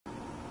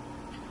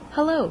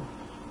Hello!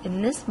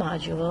 In this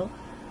module,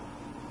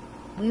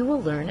 we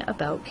will learn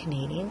about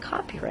Canadian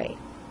copyright.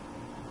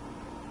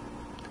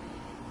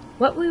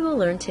 What we will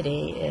learn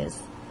today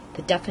is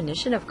the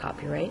definition of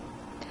copyright,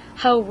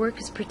 how a work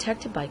is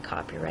protected by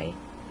copyright,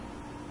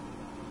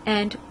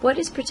 and what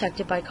is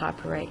protected by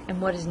copyright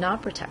and what is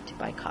not protected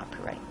by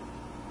copyright.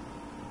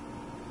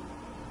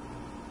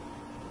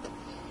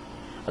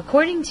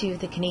 According to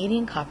the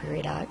Canadian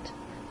Copyright Act,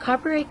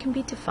 copyright can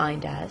be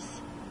defined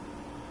as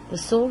the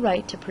sole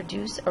right to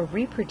produce or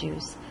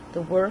reproduce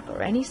the work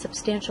or any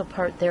substantial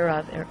part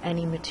thereof or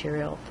any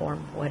material form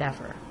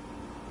whatever.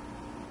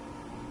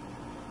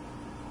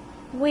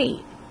 Wait,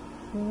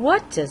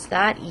 what does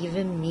that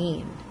even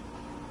mean?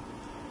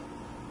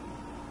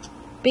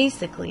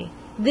 Basically,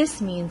 this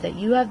means that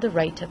you have the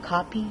right to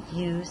copy,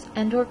 use,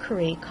 and/or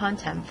create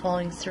content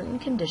following certain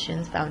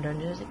conditions found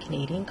under the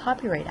Canadian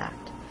Copyright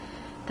Act.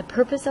 The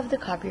purpose of the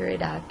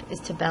Copyright Act is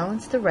to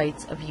balance the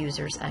rights of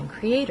users and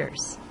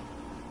creators.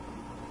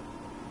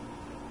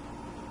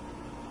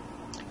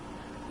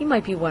 You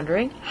might be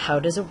wondering, how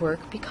does a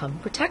work become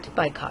protected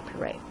by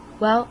copyright?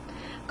 Well,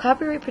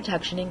 copyright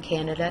protection in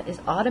Canada is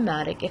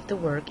automatic if the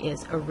work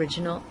is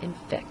original and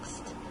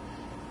fixed.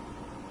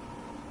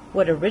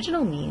 What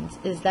original means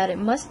is that it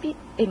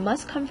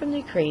must come from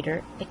the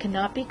creator. It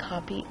cannot be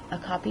a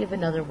copy of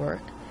another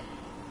work.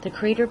 The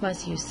creator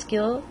must use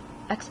skill,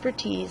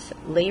 expertise,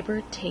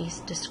 labor,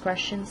 taste,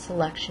 discretion,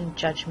 selection,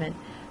 judgment,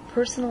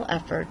 personal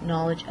effort,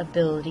 knowledge,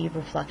 ability,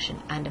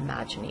 reflection, and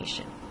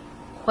imagination.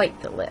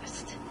 Quite the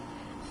list.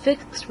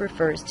 Fixed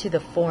refers to the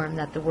form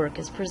that the work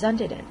is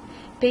presented in.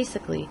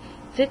 Basically,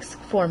 fixed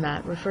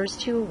format refers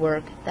to a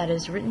work that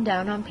is written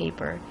down on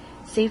paper,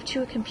 saved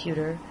to a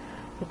computer,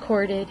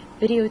 recorded,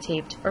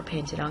 videotaped, or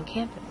painted on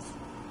canvas.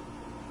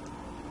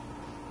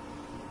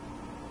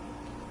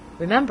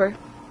 Remember,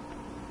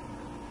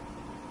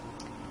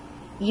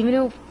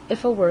 even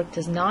if a work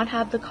does not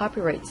have the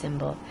copyright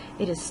symbol,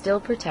 it is still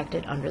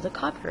protected under the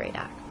Copyright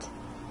Act.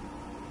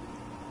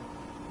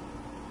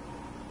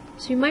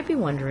 So you might be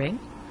wondering,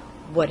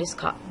 what is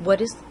a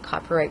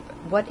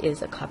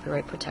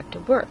copyright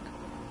protected work?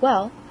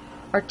 Well,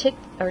 artistic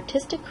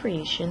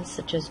creations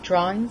such as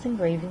drawings,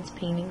 engravings,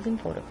 paintings, and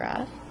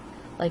photographs,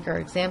 like our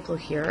example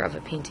here of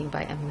a painting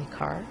by Emily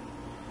Carr.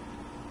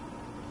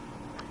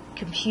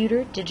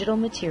 Digital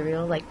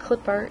material like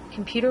clip art,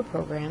 computer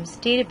programs,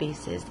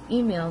 databases,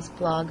 emails,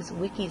 blogs,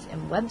 wikis,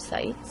 and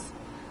websites,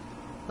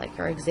 like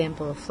our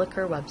example of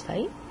Flickr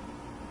website.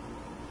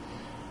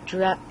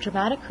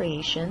 Dramatic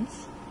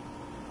creations,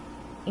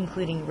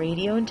 including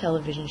radio and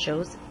television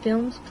shows,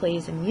 films,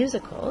 plays, and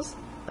musicals,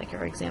 like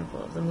our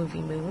example of the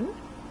movie Moon.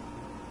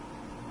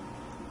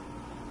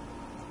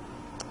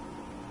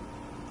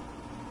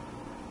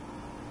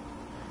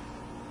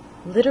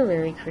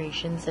 Literary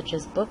creations such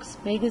as books,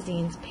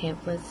 magazines,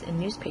 pamphlets, and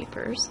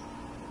newspapers,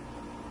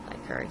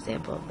 like our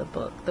example of the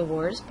book The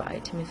Wars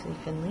by Timothy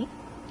Finley.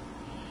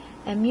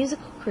 And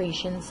musical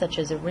creations such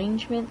as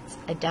arrangements,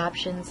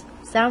 adaptations,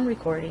 sound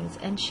recordings,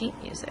 and sheet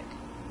music.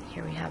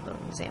 Here we have an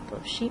example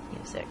of sheet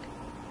music.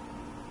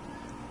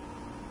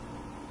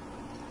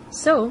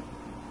 So,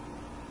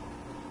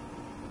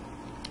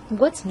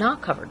 what's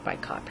not covered by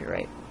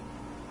copyright?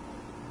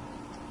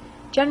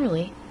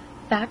 Generally,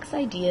 facts,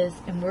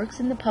 ideas, and works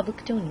in the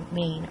public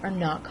domain are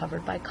not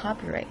covered by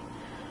copyright.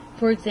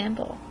 For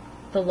example,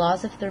 the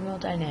laws of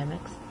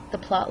thermodynamics, the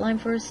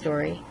plotline for a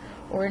story,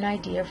 or an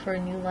idea for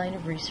a new line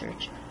of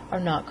research are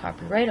not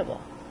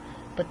copyrightable,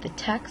 but the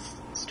text,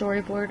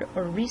 storyboard,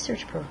 or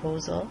research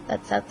proposal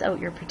that sets out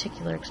your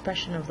particular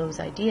expression of those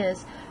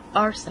ideas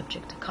are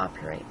subject to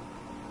copyright.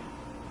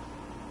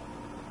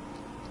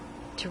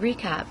 To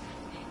recap,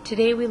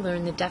 today we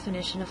learned the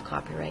definition of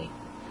copyright,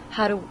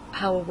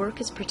 how a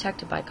work is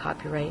protected by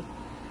copyright,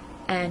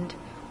 and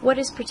what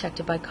is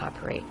protected by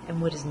copyright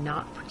and what is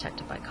not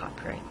protected by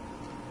copyright.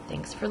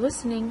 Thanks for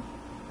listening.